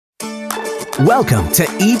Welcome to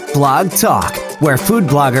Eat Blog Talk, where food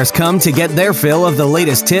bloggers come to get their fill of the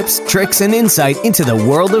latest tips, tricks, and insight into the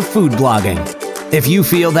world of food blogging. If you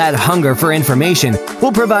feel that hunger for information,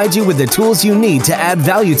 we'll provide you with the tools you need to add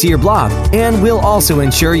value to your blog, and we'll also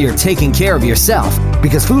ensure you're taking care of yourself,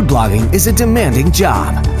 because food blogging is a demanding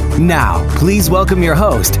job. Now, please welcome your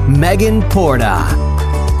host, Megan Porta.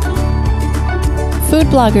 Food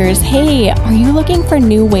bloggers, hey, are you looking for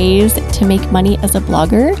new ways to make money as a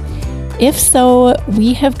blogger? If so,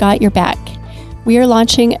 we have got your back. We are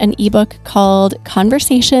launching an ebook called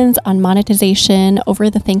Conversations on Monetization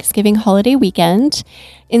over the Thanksgiving holiday weekend.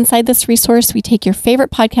 Inside this resource, we take your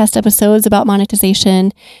favorite podcast episodes about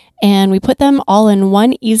monetization and we put them all in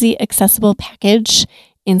one easy, accessible package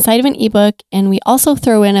inside of an ebook, and we also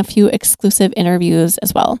throw in a few exclusive interviews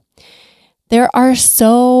as well. There are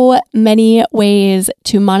so many ways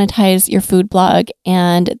to monetize your food blog,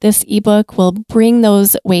 and this ebook will bring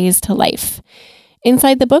those ways to life.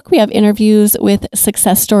 Inside the book, we have interviews with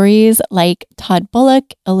success stories like Todd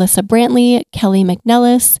Bullock, Alyssa Brantley, Kelly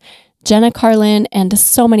McNellis, Jenna Carlin, and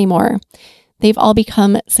so many more. They've all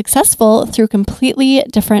become successful through completely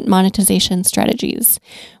different monetization strategies.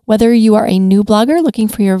 Whether you are a new blogger looking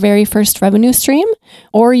for your very first revenue stream,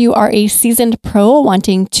 or you are a seasoned pro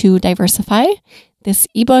wanting to diversify, this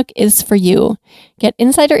ebook is for you. Get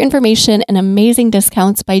insider information and amazing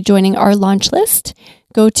discounts by joining our launch list.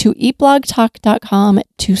 Go to eatblogtalk.com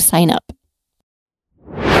to sign up.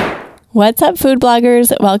 What's up, food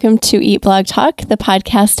bloggers? Welcome to Eat Blog Talk, the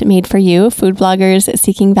podcast made for you, food bloggers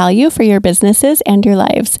seeking value for your businesses and your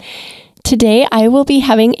lives. Today, I will be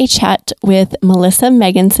having a chat with Melissa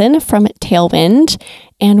Megginson from Tailwind,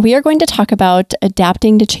 and we are going to talk about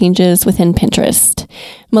adapting to changes within Pinterest.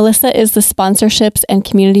 Melissa is the sponsorships and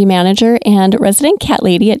community manager and resident cat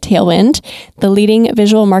lady at Tailwind, the leading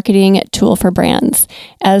visual marketing tool for brands.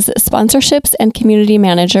 As sponsorships and community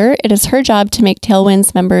manager, it is her job to make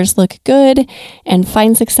Tailwind's members look good and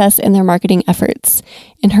find success in their marketing efforts.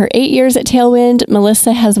 In her 8 years at Tailwind,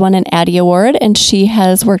 Melissa has won an Addy Award, and she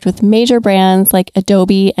has worked with major brands like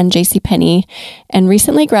Adobe and JCPenney, and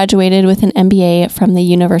recently graduated with an MBA from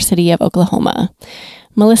the University of Oklahoma.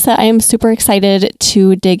 Melissa, I am super excited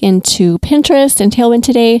to dig into Pinterest and Tailwind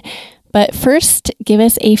today, but first, give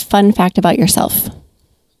us a fun fact about yourself.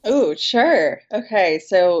 Oh, sure. Okay,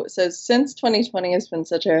 so since 2020 has been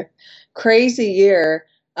such a crazy year,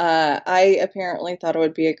 I apparently thought it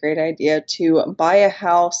would be a great idea to buy a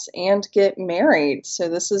house and get married. So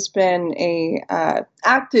this has been a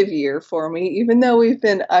active year for me, even though we've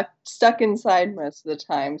been stuck inside most of the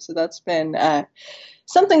time. So that's been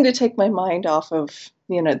something to take my mind off of,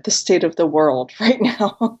 the state of the world right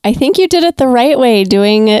now. I think you did it the right way,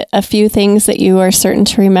 doing a few things that you are certain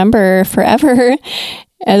to remember forever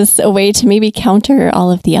as a way to maybe counter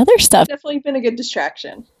all of the other stuff. Definitely been a good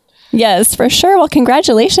distraction. Yes, for sure. Well,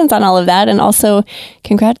 congratulations on all of that. And also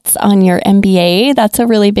congrats on your MBA. That's a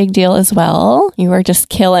really big deal as well. You are just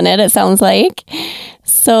killing it, it sounds like.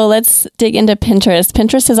 So let's dig into Pinterest.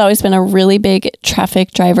 Pinterest has always been a really big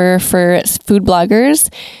traffic driver for food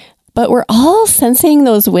bloggers, but we're all sensing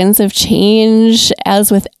those winds of change. As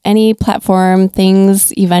with any platform,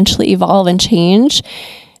 things eventually evolve and change.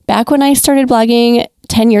 Back when I started blogging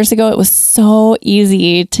 10 years ago, it was so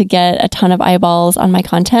easy to get a ton of eyeballs on my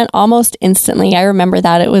content almost instantly. I remember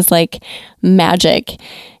that. It was like magic.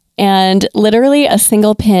 And literally a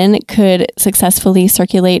single pin could successfully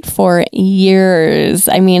circulate for years.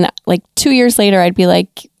 I mean, like 2 years later, I'd be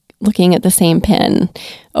like looking at the same pin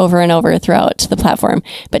over and over throughout the platform.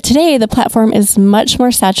 But today, the platform is much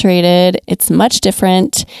more saturated. It's much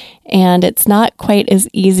different, and it's not quite as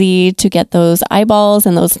easy to get those eyeballs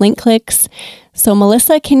and those link clicks. So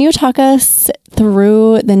Melissa, can you talk us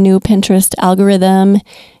through the new Pinterest algorithm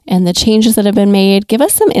and the changes that have been made? Give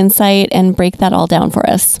us some insight and break that all down for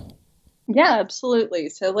us. Yeah, absolutely.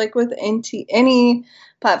 So like with any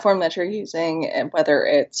platform that you're using, and whether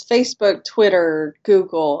it's Facebook, Twitter,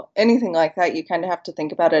 Google, anything like that, you kind of have to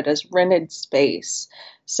think about it as rented space.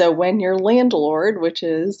 So when your landlord, which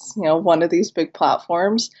is, one of these big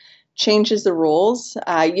platforms, changes the rules,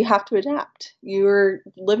 you have to adapt. You're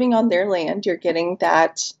living on their land. You're getting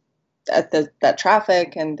that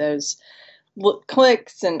traffic and those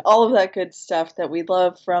clicks and all of that good stuff that we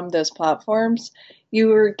love from those platforms.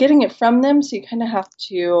 You're getting it from them, so you kind of have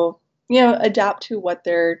to, adapt to what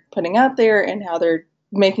they're putting out there and how they're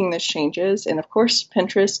making those changes. And of course,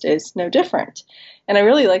 Pinterest is no different. And I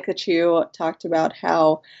really like that you talked about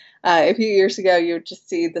how a few years ago, you would just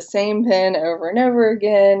see the same pin over and over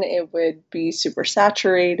again. It would be super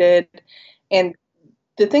saturated. And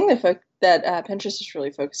the thing that Pinterest is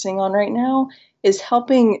really focusing on right now is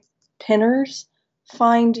helping pinners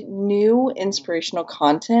find new inspirational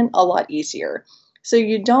content a lot easier. So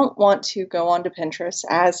you don't want to go onto Pinterest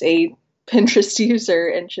as a Pinterest user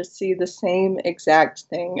and just see the same exact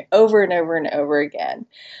thing over and over and over again.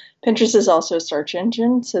 Pinterest is also a search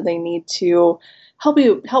engine, so they need to help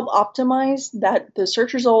optimize the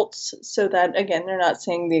search results so that, again, they're not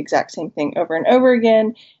saying the exact same thing over and over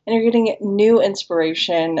again, and you're getting new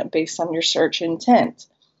inspiration based on your search intent.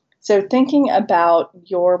 So thinking about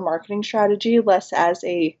your marketing strategy less as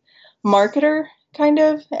a marketer kind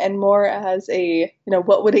of, and more as a,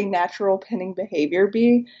 what would a natural pinning behavior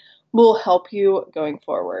be, will help you going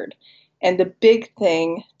forward. And the big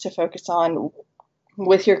thing to focus on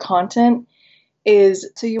with your content is,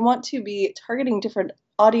 so you want to be targeting different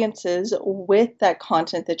audiences with that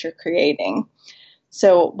content that you're creating.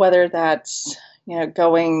 So whether that's,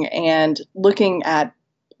 going and looking at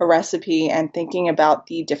a recipe and thinking about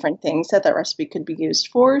the different things that recipe could be used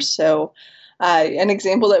for. So an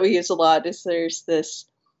example that we use a lot is there's this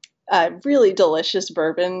really delicious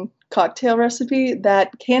bourbon cocktail recipe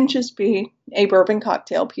that can just be a bourbon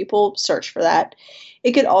cocktail. People search for that.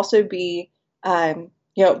 It could also be,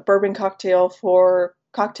 bourbon cocktail for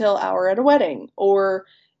cocktail hour at a wedding, or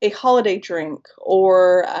a holiday drink,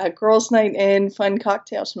 or a girls' night in, fun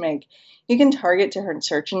cocktail to make. You can target different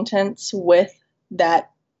search intents with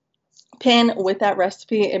that pin, with that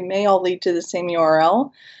recipe. It may all lead to the same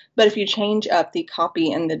URL, but if you change up the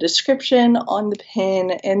copy and the description on the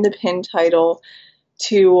pin and the pin title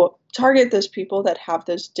to target those people that have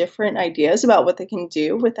those different ideas about what they can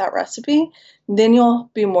do with that recipe, then you'll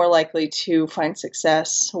be more likely to find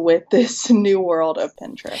success with this new world of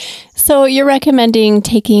Pinterest. So you're recommending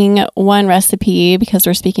taking one recipe, because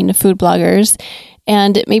we're speaking to food bloggers,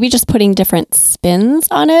 and maybe just putting different spins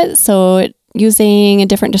on it. So using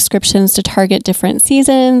different descriptions to target different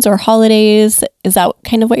seasons or holidays. Is that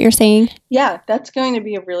kind of what you're saying? Yeah, that's going to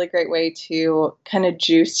be a really great way to kind of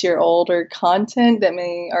juice your older content that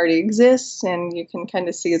may already exist, and you can kind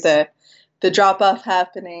of see the drop-off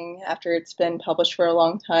happening after it's been published for a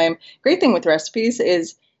long time. Great thing with recipes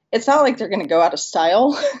is it's not like they're going to go out of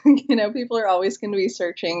style. People are always going to be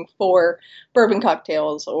searching for bourbon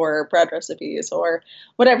cocktails or bread recipes or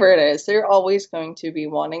whatever it is. They're always going to be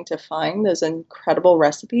wanting to find those incredible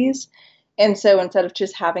recipes. And so instead of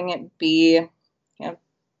just having it be,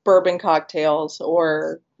 bourbon cocktails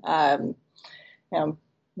or,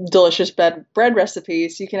 delicious bread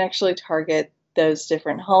recipes, you can actually target those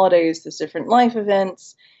different holidays, those different life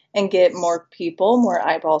events, and get more people, more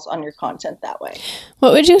eyeballs on your content that way.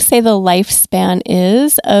 What would you say the lifespan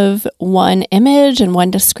is of one image and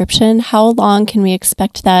one description? How long can we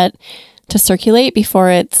expect that to circulate before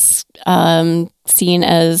it's seen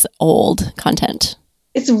as old content?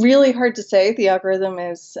 It's really hard to say. The algorithm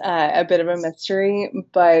is a bit of a mystery,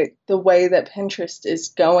 but the way that Pinterest is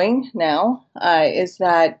going now is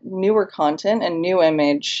that newer content and new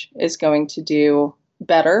image is going to do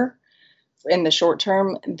better in the short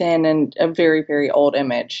term than a very, very old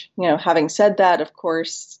image. Having said that, of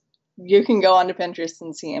course, you can go onto Pinterest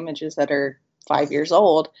and see images that are 5 years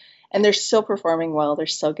old, and they're still performing well. They're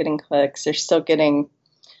still getting clicks. They're still getting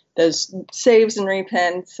those saves and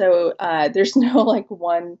repins. So there's no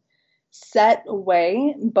one set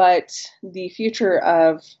way, but the future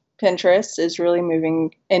of Pinterest is really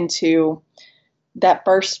moving into that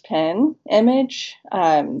first pin image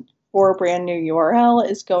for a brand new URL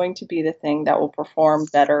is going to be the thing that will perform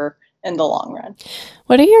better in the long run.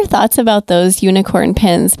 What are your thoughts about those unicorn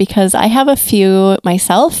pins? Because I have a few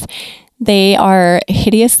myself. They are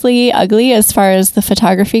hideously ugly as far as the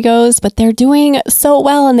photography goes, but they're doing so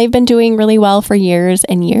well, and they've been doing really well for years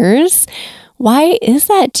and years. Why is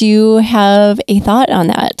that? Do you have a thought on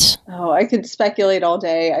that? Oh, I could speculate all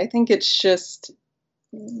day. I think it's just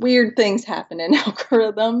weird things happen in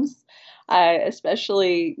algorithms.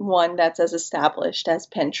 Especially one that's as established as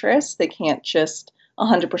Pinterest. They can't just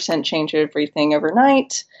 100% change everything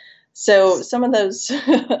overnight. So some of those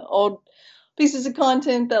old pieces of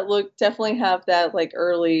content that definitely have that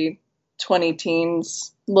early 20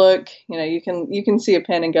 teens look, you can see a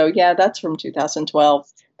pin and go, yeah, that's from 2012,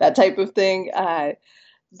 that type of thing.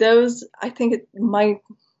 Those, I think my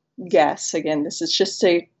guess, again, this is just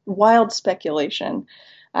a wild speculation,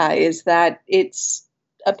 is that it's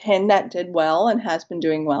a pin that did well and has been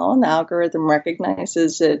doing well, and the algorithm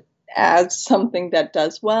recognizes it as something that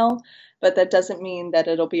does well, but that doesn't mean that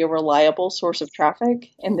it'll be a reliable source of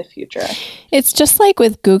traffic in the future. It's just like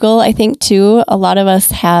with Google, I think, too. A lot of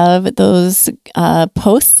us have those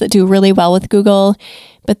posts that do really well with Google,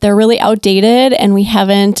 but they're really outdated, and we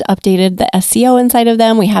haven't updated the SEO inside of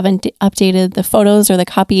them. We haven't updated the photos or the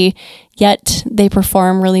copy, yet they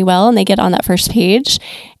perform really well and they get on that first page.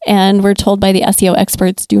 And we're told by the SEO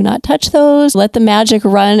experts, do not touch those. Let the magic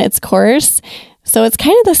run its course. So it's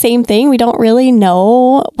kind of the same thing. We don't really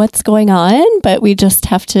know what's going on, but we just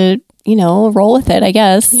have to, roll with it, I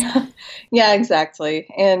guess. Yeah, exactly.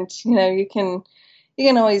 And, you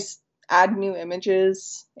can always add new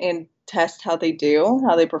images and test how they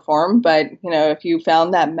perform. But, if you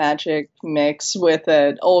found that magic mix with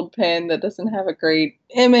an old pin that doesn't have a great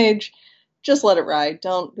image, just let it ride.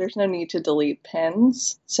 There's no need to delete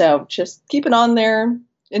pins. So just keep it on there.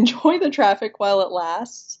 Enjoy the traffic while it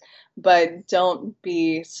lasts. But don't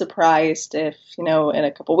be surprised if, in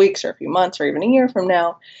a couple weeks or a few months or even a year from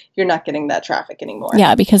now, you're not getting that traffic anymore.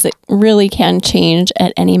 Yeah, because it really can change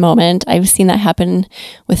at any moment. I've seen that happen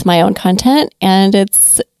with my own content, and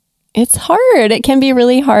it's hard. It can be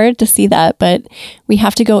really hard to see that, but we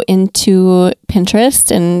have to go into Pinterest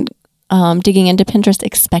and digging into Pinterest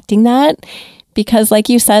expecting that. Because like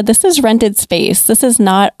you said, this is rented space. This is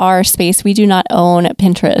not our space. We do not own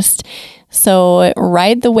Pinterest. So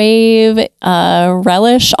ride the wave,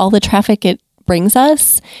 relish all the traffic it brings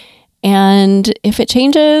us. And if it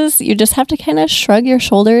changes, you just have to kind of shrug your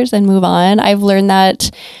shoulders and move on. I've learned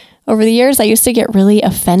that over the years. I used to get really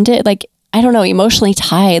offended, emotionally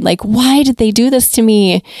tied. Like, why did they do this to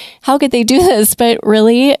me? How could they do this? But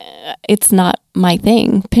really, it's not my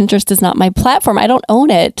thing. Pinterest is not my platform. I don't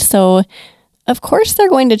own it. So of course they're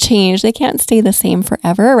going to change. They can't stay the same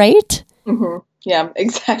forever, right? Mm-hmm. Yeah,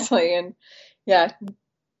 exactly. And yeah,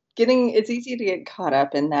 it's easy to get caught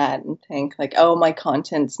up in that and think like, oh, my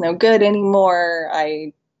content's no good anymore.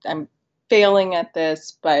 I'm failing at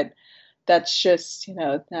this, but that's just,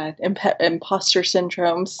 that imposter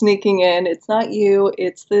syndrome sneaking in. It's not you,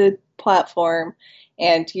 it's the platform.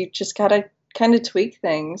 And you just got to kind of tweak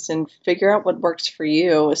things and figure out what works for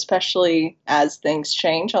you, especially as things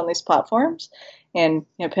change on these platforms. And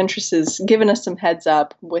Pinterest has given us some heads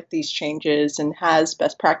up with these changes and has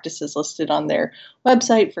best practices listed on their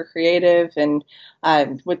website for creative. And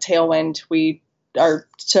with Tailwind, we are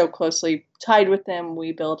so closely tied with them.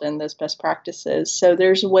 We build in those best practices. So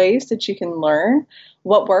there's ways that you can learn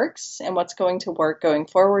what works and what's going to work going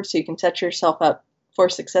forward, so you can set yourself up for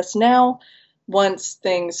success now once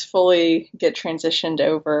things fully get transitioned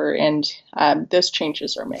over and those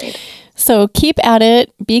changes are made. So keep at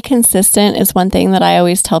it. Be consistent is one thing that I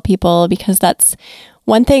always tell people, because that's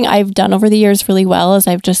one thing I've done over the years really well is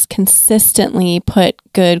I've just consistently put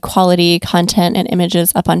good quality content and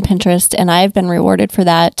images up on Pinterest, and I've been rewarded for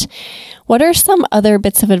that. What are some other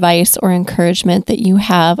bits of advice or encouragement that you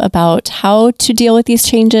have about how to deal with these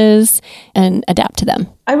changes and adapt to them?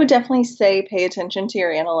 I would definitely say pay attention to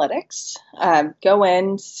your analytics. Go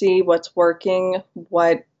in, see what's working,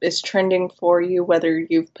 what is trending for you, whether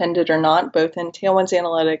you've pinned it or not, both in Tailwind's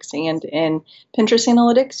analytics and in Pinterest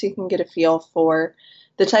analytics. You can get a feel for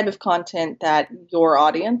the type of content that your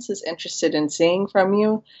audience is interested in seeing from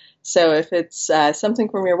you. So if it's something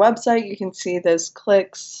from your website, you can see those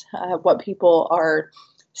clicks, what people are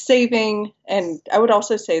saving. And I would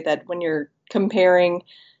also say that when you're comparing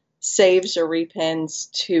saves or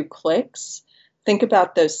repins to clicks, think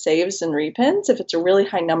about those saves and repins. If it's a really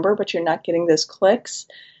high number, but you're not getting those clicks,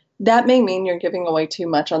 that may mean you're giving away too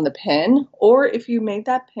much on the pin. Or if you made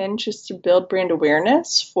that pin just to build brand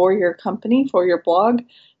awareness for your company, for your blog,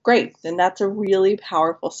 great. Then that's a really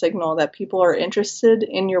powerful signal that people are interested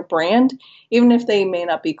in your brand, even if they may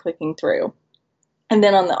not be clicking through. And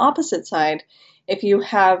then on the opposite side, if you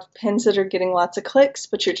have pins that are getting lots of clicks,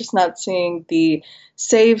 but you're just not seeing the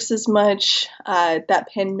saves as much, that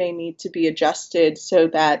pin may need to be adjusted so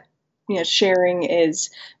that sharing is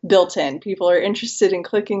built in. People are interested in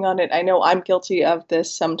clicking on it. I know I'm guilty of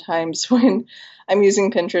this sometimes when I'm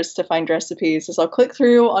using Pinterest to find recipes. Is I'll click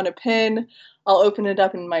through on a pin, I'll open it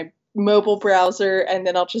up in my mobile browser, and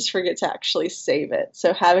then I'll just forget to actually save it.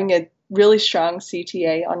 So having a really strong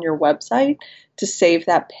CTA on your website to save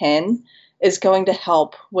that pin is going to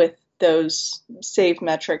help with those save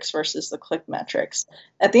metrics versus the click metrics.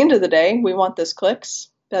 At the end of the day, we want those clicks.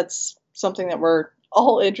 That's something that we're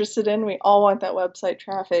all interested in. We all want that website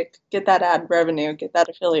traffic, get that ad revenue, get that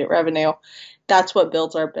affiliate revenue. That's what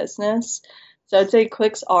builds our business. So I'd say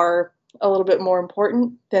clicks are a little bit more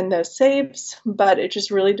important than those saves, but it just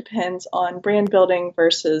really depends on brand building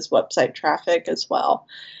versus website traffic as well.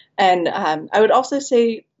 And I would also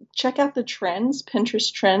say check out the trends,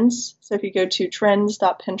 Pinterest trends. So if you go to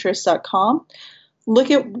trends.pinterest.com,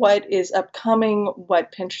 look at what is upcoming,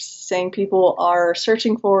 what Pinterest is saying people are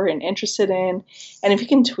searching for and interested in. And if you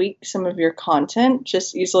can tweak some of your content,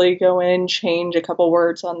 just easily go in, change a couple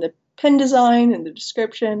words on the pin design and the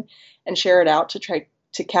description, and share it out to try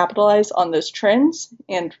to capitalize on those trends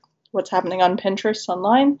and what's happening on Pinterest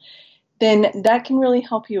online, then that can really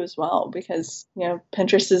help you as well, because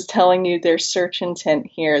Pinterest is telling you their search intent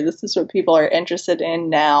here. This is what people are interested in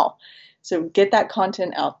now. So get that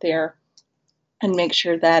content out there and make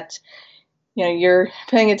sure that you're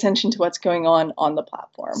paying attention to what's going on the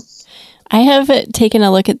platform. I have taken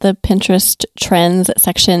a look at the Pinterest trends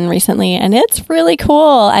section recently, and it's really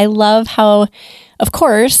cool. I love how, of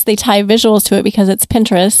course, they tie visuals to it because it's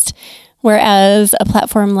Pinterest, whereas a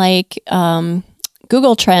platform like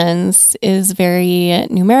Google Trends is very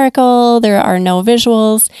numerical. There are no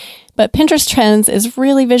visuals, but Pinterest Trends is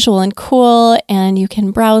really visual and cool, and you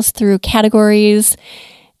can browse through categories.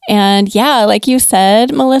 And yeah, like you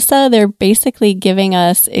said, Melissa, they're basically giving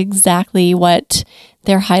us exactly what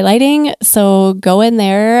they're highlighting. So go in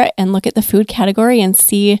there and look at the food category and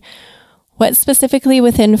see what specifically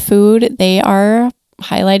within food they are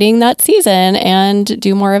highlighting that season and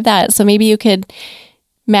do more of that. So maybe you could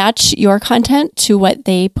match your content to what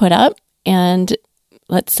they put up. And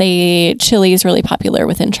let's say chili is really popular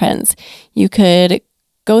within trends. You could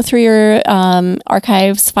go through your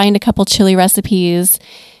archives, find a couple chili recipes,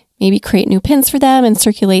 maybe create new pins for them and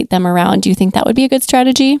circulate them around. Do you think that would be a good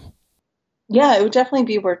strategy? Yeah, it would definitely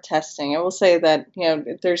be worth testing. I will say that,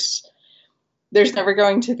 there's never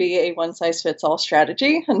going to be a one-size-fits-all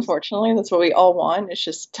strategy. Unfortunately, that's what we all want. It's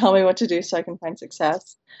just tell me what to do so I can find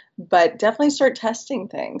success. But definitely start testing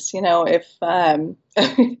things. If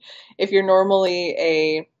if you're normally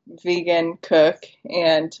a vegan cook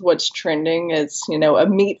and what's trending is, a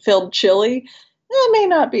meat-filled chili, that may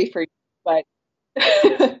not be for you, but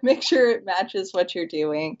make sure it matches what you're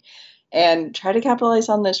doing and try to capitalize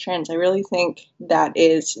on those trends. I really think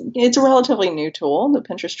it's a relatively new tool, the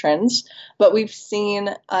Pinterest trends, but we've seen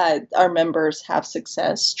our members have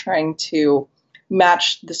success trying to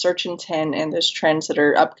match the search intent and those trends that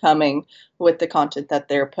are upcoming with the content that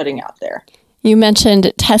they're putting out there. You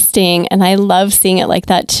mentioned testing, and I love seeing it like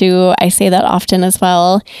that too. I say that often as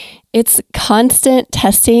well. It's constant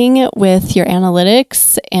testing with your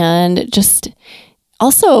analytics and just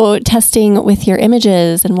also testing with your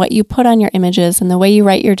images and what you put on your images and the way you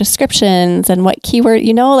write your descriptions and what keyword,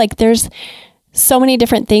 there's so many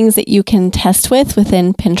different things that you can test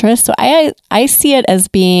within Pinterest. So I see it as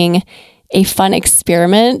being a fun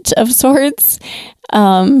experiment of sorts,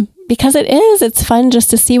 because it's fun just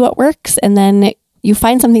to see what works. And then you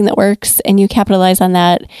find something that works and you capitalize on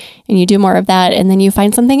that and you do more of that. And then you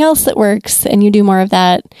find something else that works and you do more of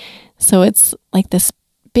that. So it's like this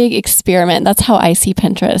big experiment. That's how I see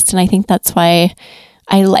Pinterest. And I think that's why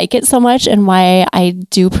I like it so much and why I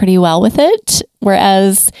do pretty well with it.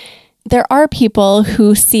 Whereas there are people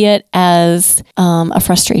who see it as a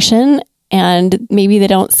frustration, and maybe they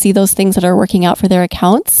don't see those things that are working out for their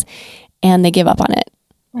accounts and they give up on it.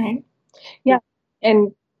 Right. Yeah.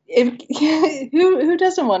 And who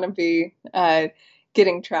doesn't want to be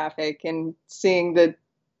getting traffic and seeing the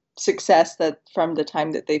success that from the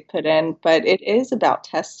time that they put in? But it is about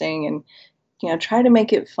testing and try to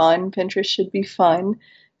make it fun. Pinterest should be fun.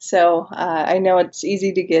 So I know it's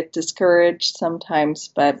easy to get discouraged sometimes,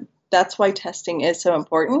 but that's why testing is so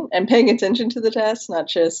important, and paying attention to the tests, not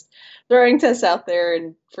just throwing tests out there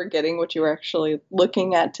and forgetting what you were actually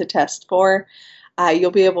looking at to test for.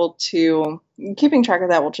 You'll be able to, keeping track of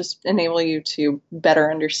that will just enable you to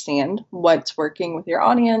better understand what's working with your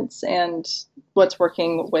audience and what's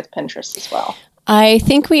working with Pinterest as well. I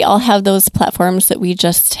think we all have those platforms that we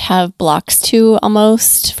just have blocks to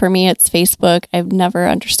almost. For me, it's Facebook. I've never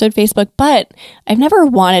understood Facebook, but I've never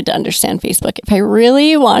wanted to understand Facebook. If I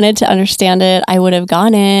really wanted to understand it, I would have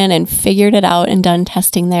gone in and figured it out and done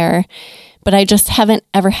testing there. But I just haven't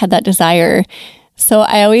ever had that desire. So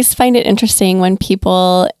I always find it interesting when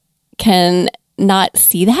people can not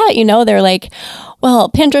see that. They're like,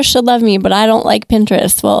 well, Pinterest should love me, but I don't like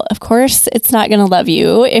Pinterest. Well, of course, it's not going to love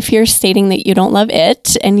you if you're stating that you don't love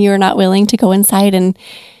it and you're not willing to go inside and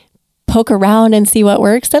poke around and see what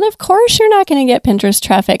works. Then, of course, you're not going to get Pinterest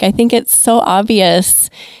traffic. I think it's so obvious,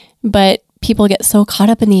 but people get so caught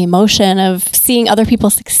up in the emotion of seeing other people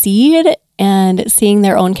succeed and seeing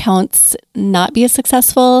their own counts not be as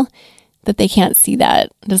successful that they can't see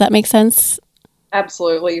that. Does that make sense?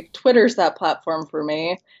 Absolutely. Twitter's that platform for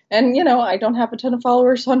me. And, I don't have a ton of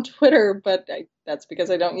followers on Twitter, but that's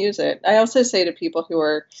because I don't use it. I also say to people who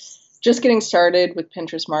are just getting started with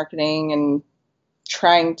Pinterest marketing and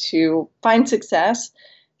trying to find success,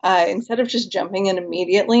 instead of just jumping in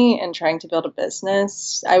immediately and trying to build a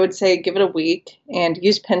business, I would say give it a week and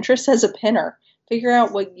use Pinterest as a pinner. Figure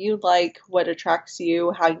out what you like, what attracts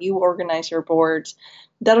you, how you organize your boards.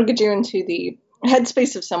 That'll get you into the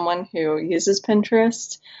headspace of someone who uses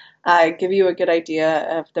Pinterest, give you a good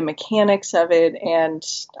idea of the mechanics of it, and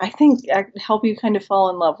I think help you kind of fall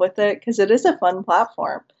in love with it because it is a fun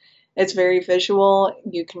platform. It's very visual.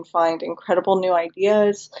 You can find incredible new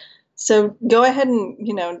ideas. So go ahead and,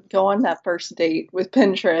 go on that first date with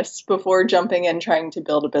Pinterest before jumping in trying to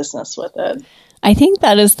build a business with it. I think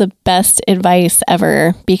that is the best advice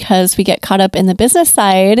ever because we get caught up in the business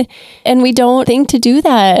side and we don't think to do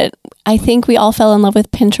that. I think we all fell in love with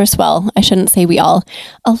Pinterest. Well, I shouldn't say we all.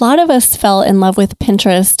 A lot of us fell in love with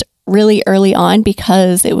Pinterest really early on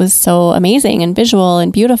because it was so amazing and visual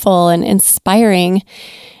and beautiful and inspiring.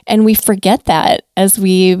 And we forget that as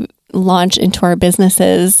we launch into our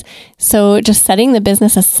businesses. So just setting the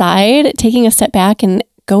business aside, taking a step back and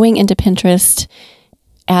going into Pinterest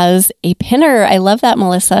as a pinner. I love that,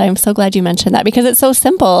 Melissa. I'm so glad you mentioned that because it's so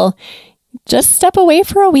simple. Just step away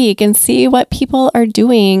for a week and see what people are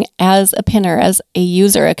doing as a pinner, as a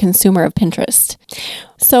user, a consumer of Pinterest.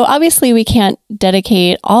 So obviously we can't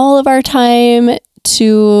dedicate all of our time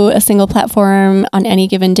to a single platform on any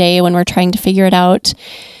given day when we're trying to figure it out.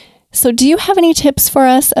 So do you have any tips for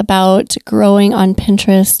us about growing on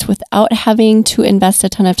Pinterest without having to invest a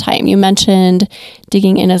ton of time? You mentioned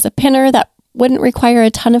digging in as a pinner. That wouldn't require a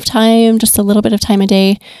ton of time, just a little bit of time a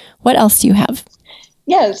day. What else do you have?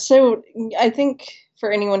 Yeah, so I think for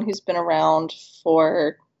anyone who's been around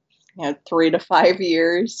for 3 to 5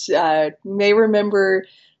 years, may remember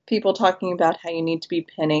people talking about how you need to be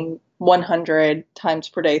pinning 100 times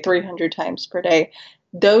per day, 300 times per day.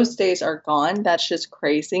 Those days are gone. That's just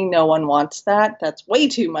crazy. No one wants that. That's way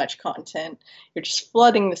too much content. You're just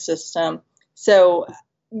flooding the system. So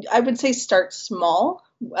I would say start small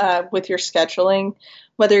with your scheduling,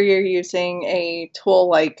 whether you're using a tool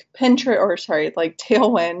like like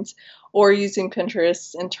Tailwind or using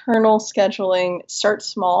Pinterest's internal scheduling. Start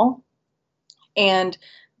small and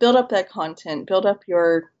build up that content, build up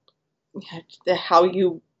how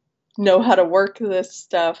you know how to work this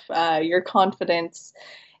stuff, your confidence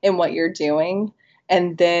in what you're doing,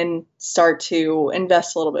 and then start to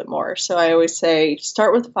invest a little bit more. So I always say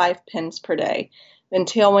start with 5 pins per day. In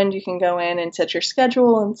Tailwind, you can go in and set your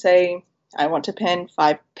schedule and say, I want to pin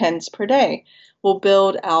 5 pins per day. We'll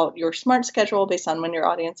build out your smart schedule based on when your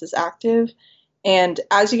audience is active. And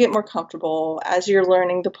as you get more comfortable, as you're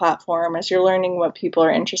learning the platform, as you're learning what people are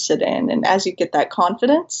interested in, and as you get that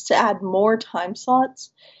confidence to add more time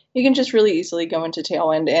slots, you can just really easily go into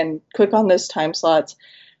Tailwind and click on those time slots.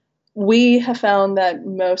 We have found that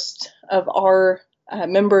most of our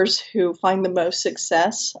members who find the most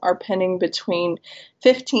success are pinning between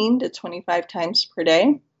 15 to 25 times per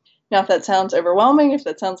day. Now, if that sounds overwhelming, if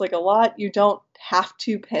that sounds like a lot, you don't have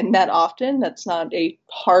to pin that often. That's not a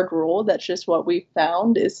hard rule. That's just what we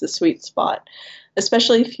found is the sweet spot,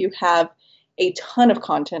 especially if you have a ton of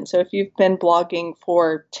content. So if you've been blogging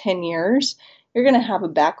for 10 years, you're going to have a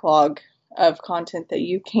backlog of content that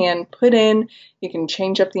you can put in. You can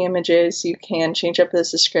change up the images, you can change up the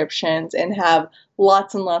descriptions, and have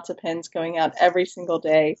lots and lots of pins going out every single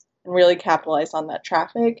day and really capitalize on that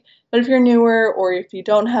traffic. But if you're newer or if you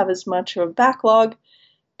don't have as much of a backlog,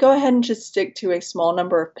 go ahead and just stick to a small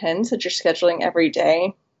number of pins that you're scheduling every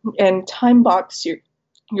day and time box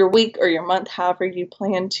your week or your month, however you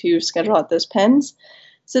plan to schedule out those pins,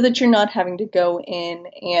 so that you're not having to go in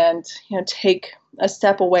and take a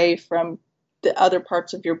step away from the other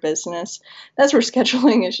parts of your business. That's where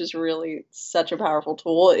scheduling is just really such a powerful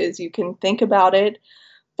tool, is you can think about it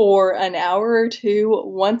for an hour or two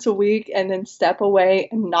once a week and then step away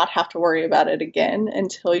and not have to worry about it again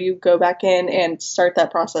until you go back in and start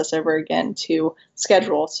that process over again to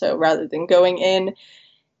schedule. So rather than going in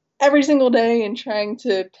every single day and trying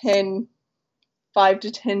to pin 5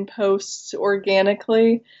 to 10 posts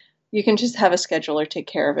organically, you can just have a scheduler take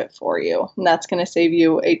care of it for you. And that's going to save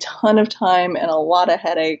you a ton of time and a lot of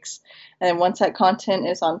headaches. And then once that content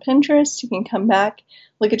is on Pinterest, you can come back,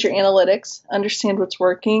 look at your analytics, understand what's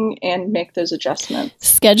working, and make those adjustments.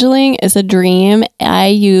 Scheduling is a dream. I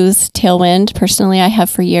use Tailwind personally. I have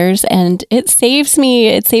for years, and it saves me.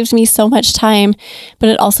 It saves me so much time, but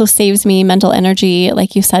it also saves me mental energy.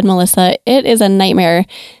 Like you said, Melissa, it is a nightmare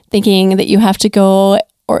thinking that you have to go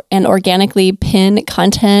and organically pin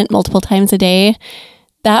content multiple times a day.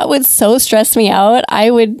 That would so stress me out. I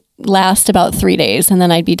would last about 3 days and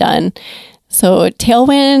then I'd be done. So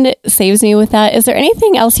Tailwind saves me with that. Is there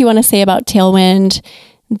anything else you want to say about Tailwind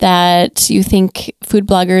that you think food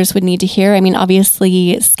bloggers would need to hear? I mean,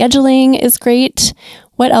 obviously scheduling is great.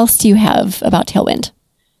 What else do you have about Tailwind?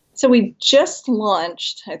 So we just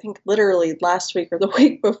launched, I think literally last week or the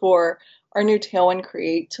week before, our new Tailwind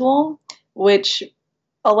Create tool, which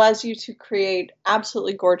allows you to create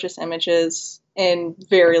absolutely gorgeous images in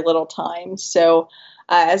very little time. So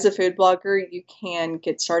as a food blogger, you can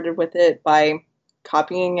get started with it by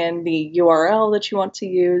copying in the URL that you want to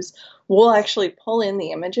use. We'll actually pull in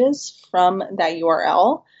the images from that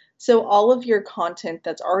URL. So all of your content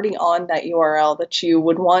that's already on that URL that you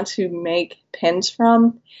would want to make pins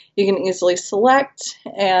from, you can easily select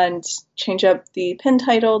and change up the pin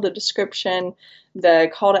title, the description,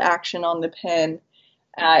 the call to action on the pin.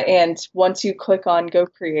 And once you click on Go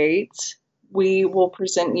Create, we will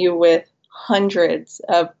present you with hundreds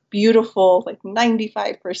of beautiful, like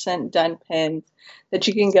 95% done pins that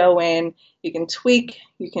you can go in, you can tweak,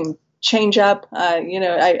 you can change up.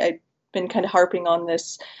 I've been kind of harping on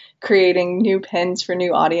this, creating new pins for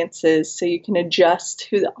new audiences, so you can adjust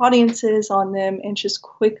who the audience is on them and just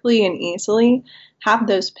quickly and easily have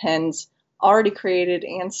those pins already created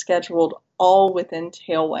and scheduled all within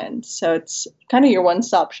Tailwind. So it's kind of your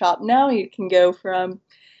one-stop shop now. You can go from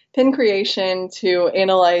pin creation to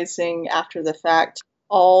analyzing after the fact,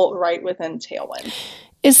 all right within Tailwind.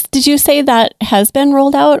 Did you say that has been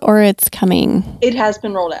rolled out or it's coming? It has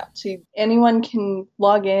been rolled out. So anyone can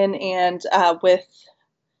log in, and with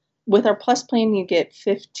our Plus plan, you get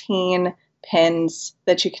 15 pins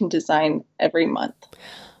that you can design every month.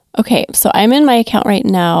 Okay, so I'm in my account right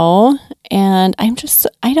now, and I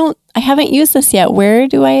haven't used this yet. Where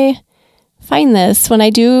do I find this? When I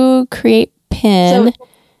do create pin,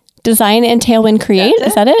 design and Tailwind Create,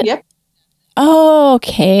 is that it? Yep. Oh,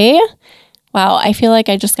 okay. Wow, I feel like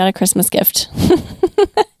I just got a Christmas gift.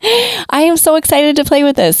 I am so excited to play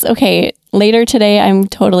with this. Okay, later today, I'm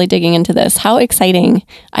totally digging into this. How exciting.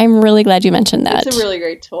 I'm really glad you mentioned that. It's a really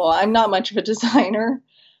great tool. I'm not much of a designer,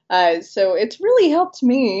 so it's really helped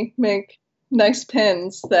me make nice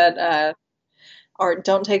pins that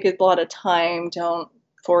don't take a lot of time, don't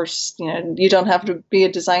force, you don't have to be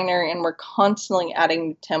a designer, and we're constantly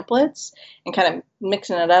adding templates and kind of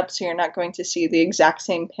mixing it up so you're not going to see the exact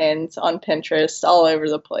same pins on Pinterest all over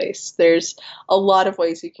the place. There's a lot of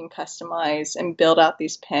ways you can customize and build out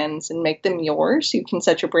these pins and make them yours. You can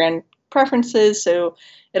set your brand preferences so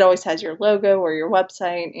it always has your logo or your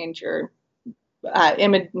website and your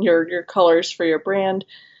image, your colors for your brand.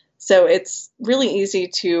 So it's really easy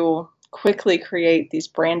to quickly create these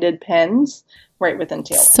branded pins right within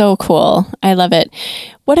Tailwind. So cool. I love it.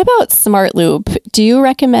 What about Smart Loop? Do you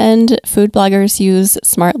recommend food bloggers use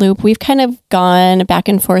Smart Loop? We've kind of gone back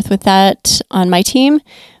and forth with that on my team.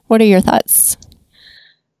 What are your thoughts?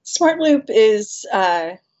 Smart Loop is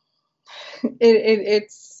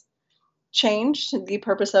it's changed. The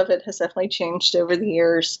purpose of it has definitely changed over the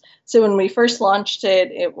years. So when we first launched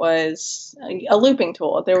it, it was a looping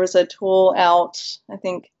tool. There was a tool out, I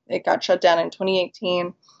think it got shut down in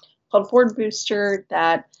 2018, called Board Booster,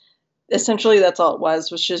 that essentially that's all it was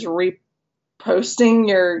just reposting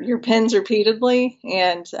your pins repeatedly.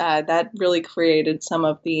 And that really created some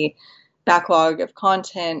of the backlog of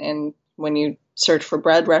content. And when you search for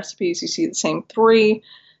bread recipes, you see the same 3.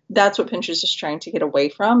 That's what Pinterest is trying to get away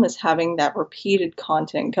from, is having that repeated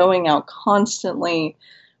content going out constantly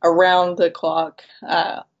around the clock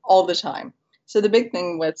all the time. So the big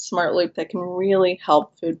thing with Smart Loop that can really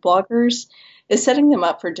help food bloggers is setting them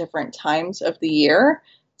up for different times of the year,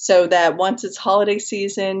 so that once it's holiday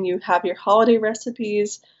season, you have your holiday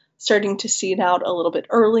recipes starting to seed out a little bit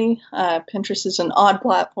early. Pinterest is an odd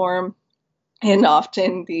platform, and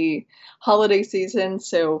often the holiday season,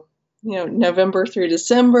 so November through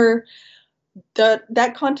December,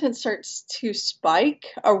 that content starts to spike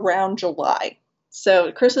around July.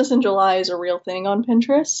 So Christmas in July is a real thing on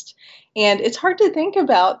Pinterest, and it's hard to think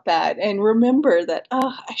about that and remember that,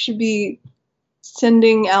 I should be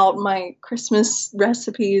sending out my Christmas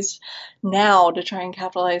recipes now to try and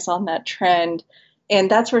capitalize on that trend. And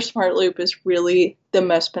that's where Smart Loop is really the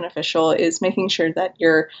most beneficial, is making sure that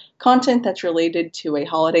your content that's related to a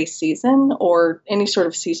holiday season or any sort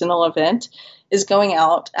of seasonal event is going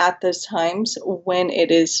out at those times when it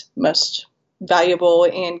is most valuable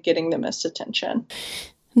and getting the most attention.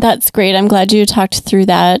 That's great. I'm glad you talked through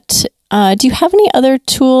that. Do you have any other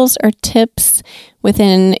tools or tips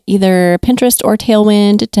within either Pinterest or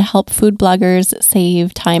Tailwind to help food bloggers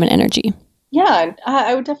save time and energy? Yeah,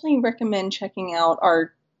 I would definitely recommend checking out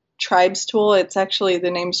our Tribes tool. It's actually,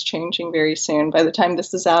 the name's changing very soon. By the time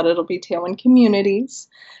this is out, it'll be Tailwind Communities.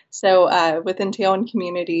 So within Tailwind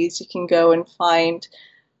Communities, you can go and find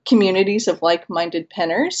communities of like-minded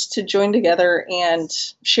pinners to join together and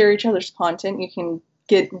share each other's content. You can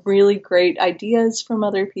get really great ideas from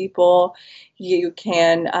other people. You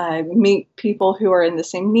can meet people who are in the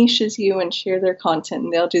same niche as you and share their content,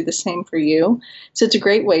 and they'll do the same for you. So it's a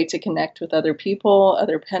great way to connect with other people,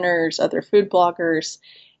 other pinners, other food bloggers.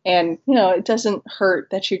 And, it doesn't hurt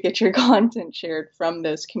that you get your content shared from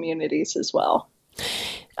those communities as well.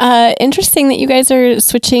 Interesting that you guys are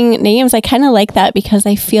switching names. I kind of like that because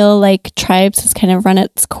I feel like Tribes has kind of run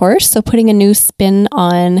its course. So putting a new spin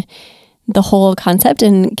on the whole concept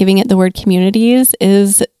and giving it the word communities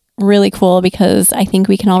is really cool, because I think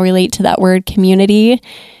we can all relate to that word community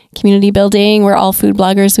building. We're all food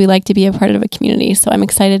bloggers. We like to be a part of a community. So I'm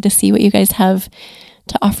excited to see what you guys have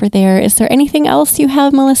to offer there. Is there anything else you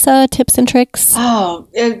have, Melissa? Tips and tricks?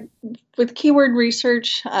 With keyword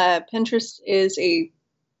research, Pinterest is a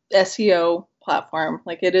SEO platform.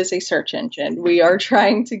 Like, it is a search engine. We are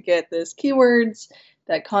trying to get those keywords,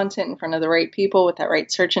 that content in front of the right people with that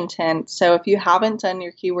right search intent. So if you haven't done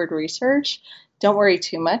your keyword research, don't worry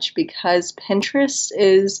too much, because Pinterest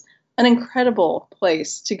is an incredible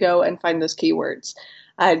place to go and find those keywords.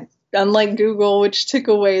 Unlike Google, which took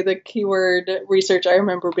away the keyword research, I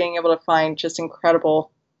remember being able to find just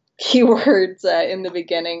incredible keywords in the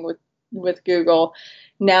beginning with Google.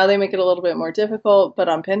 Now they make it a little bit more difficult, but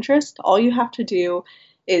on Pinterest, all you have to do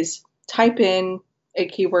is type in a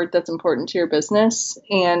keyword that's important to your business,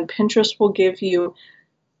 and Pinterest will give you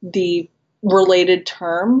the related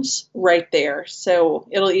terms right there. So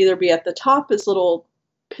it'll either be at the top as little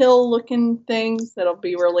pill-looking things that'll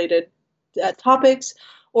be related topics,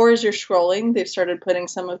 or as you're scrolling, they've started putting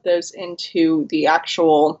some of those into the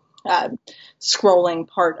actual scrolling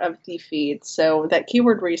part of the feed. So that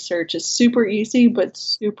keyword research is super easy, but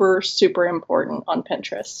super, super important on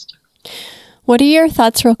Pinterest. What are your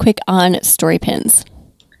thoughts real quick on story pins?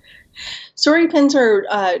 Story pins are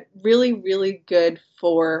really, really good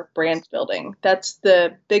for brand building. That's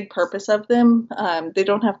the big purpose of them. They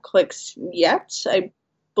don't have clicks yet. I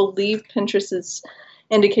believe Pinterest has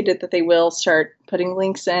indicated that they will start putting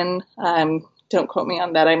links in. Don't quote me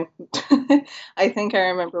on that. I think I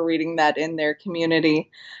remember reading that in their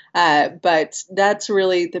community. But that's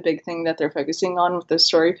really the big thing that they're focusing on with those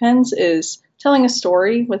story pins, is telling a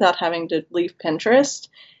story without having to leave Pinterest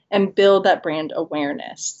and build that brand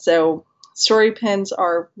awareness. So story pins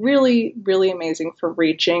are really, really amazing for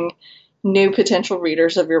reaching new potential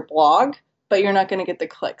readers of your blog, but you're not going to get the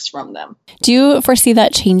clicks from them. Do you foresee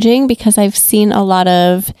that changing? Because I've seen a lot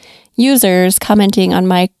of users commenting on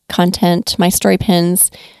my content, my story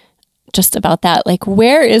pins, just about that. Like,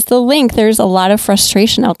 where is the link? There's a lot of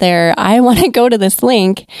frustration out there. I want to go to this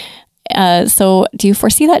link. So do you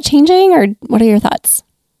foresee that changing, or what are your thoughts?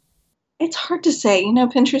 It's hard to say.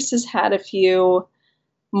 Pinterest has had a few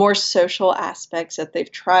more social aspects that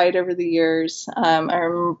they've tried over the years. I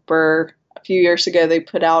remember a few years ago they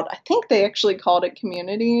put out, I think they actually called it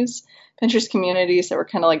communities, Pinterest communities that were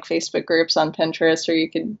kind of like Facebook groups on Pinterest, or you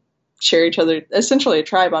could share each other, essentially a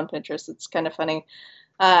tribe on Pinterest. It's kind of funny.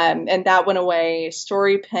 And that went away.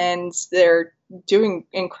 Story pins, they're doing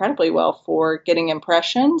incredibly well for getting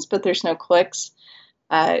impressions, but there's no clicks,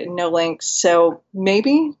 no links. So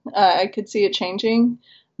maybe I could see it changing,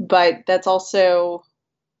 but that's also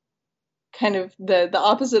kind of the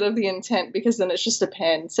opposite of the intent, because then it's just a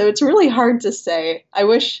pin. So it's really hard to say. I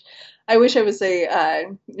wish I was a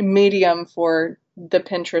medium for the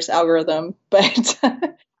Pinterest algorithm, but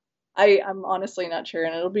I'm honestly not sure,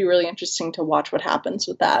 and it'll be really interesting to watch what happens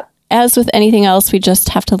with that. As with anything else, we just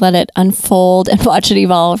have to let it unfold and watch it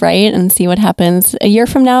evolve, right? And see what happens. A year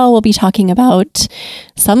from now, we'll be talking about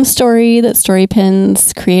some story that Story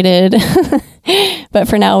Pins created. But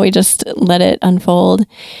for now, we just let it unfold.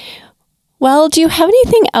 Well, do you have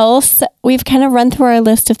anything else? We've kind of run through our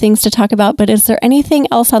list of things to talk about, but is there anything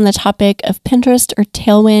else on the topic of Pinterest or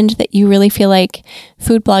Tailwind that you really feel like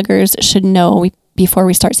food bloggers should know before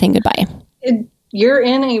we start saying goodbye? You're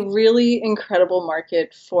in a really incredible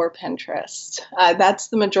market for Pinterest. That's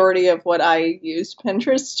the majority of what I use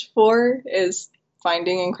Pinterest for, is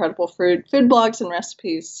finding incredible food blogs and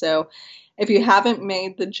recipes. So if you haven't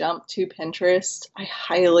made the jump to Pinterest, I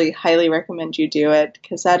highly, highly recommend you do it,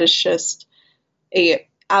 because that is just a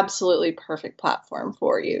absolutely perfect platform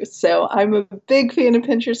for you. So I'm a big fan of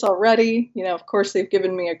Pinterest already. Of course, they've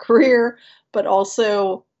given me a career, but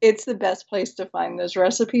also it's the best place to find those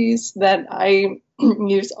recipes that I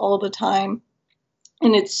use all the time.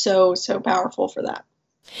 And it's so, so powerful for that.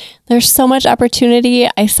 There's so much opportunity.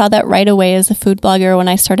 I saw that right away as a food blogger. When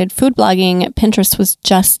I started food blogging, Pinterest was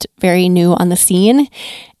just very new on the scene.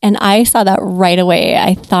 And I saw that right away.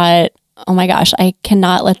 I thought, oh my gosh, I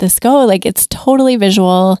cannot let this go. Like, it's totally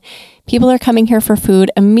visual. People are coming here for food.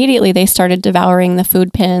 Immediately, they started devouring the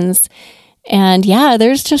food pins. And yeah,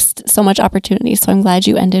 there's just so much opportunity. So I'm glad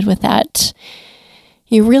you ended with that.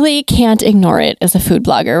 You really can't ignore it as a food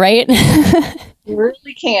blogger, right? You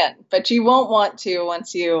really can't, but you won't want to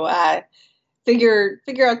once you figure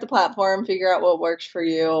out the platform, figure out what works for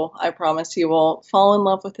you. I promise you will fall in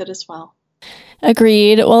love with it as well.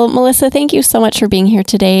 Agreed. Well, Melissa, thank you so much for being here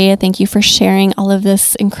today. Thank you for sharing all of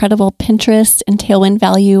this incredible Pinterest and Tailwind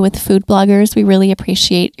value with food bloggers. We really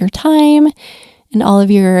appreciate your time and all of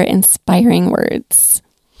your inspiring words.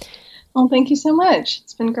 Well, thank you so much.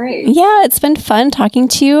 It's been great. Yeah, it's been fun talking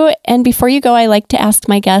to you. And before you go, I like to ask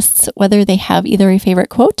my guests whether they have either a favorite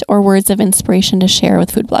quote or words of inspiration to share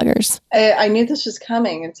with food bloggers. I knew this was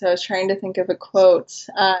coming, and so I was trying to think of a quote.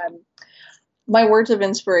 My words of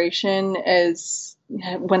inspiration is,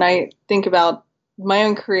 when I think about my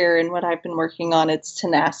own career and what I've been working on, it's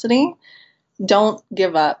tenacity. Don't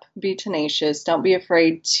give up. Be tenacious. Don't be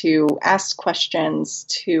afraid to ask questions,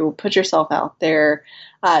 to put yourself out there.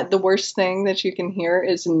 The worst thing that you can hear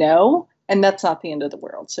is no, and that's not the end of the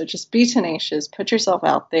world. So just be tenacious, put yourself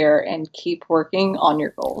out there, and keep working on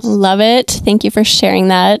your goals. Love it. Thank you for sharing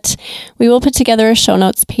that. We will put together a show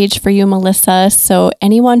notes page for you, Melissa. So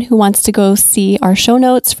anyone who wants to go see our show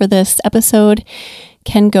notes for this episode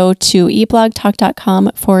can go to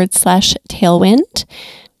eatblogtalk.com/tailwind.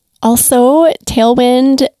 Also,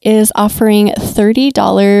 Tailwind is offering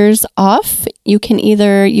 $30 off. You can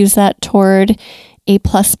either use that toward a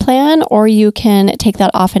plus plan, or you can take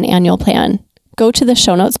that off an annual plan. Go to the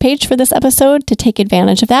show notes page for this episode to take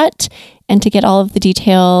advantage of that and to get all of the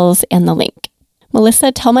details and the link.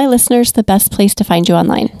 Melissa, tell my listeners the best place to find you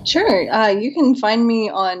online. Sure. You can find me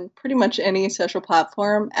on pretty much any social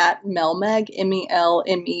platform at Melmeg,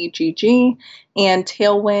 MELMEGG, and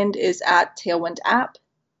Tailwind is at Tailwind App,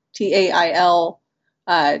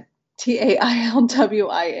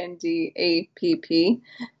 TAILWINDAPP.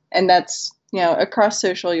 And that's, across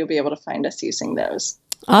social, you'll be able to find us using those.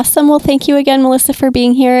 Awesome. Well, thank you again, Melissa, for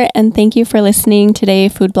being here. And thank you for listening today,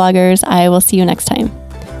 food bloggers. I will see you next time.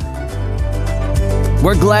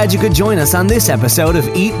 We're glad you could join us on this episode of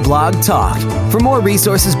Eat Blog Talk. For more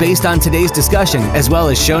resources based on today's discussion, as well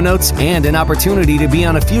as show notes and an opportunity to be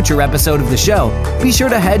on a future episode of the show, be sure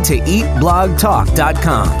to head to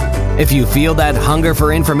eatblogtalk.com. If you feel that hunger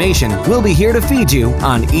for information, we'll be here to feed you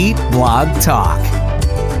on Eat Blog Talk.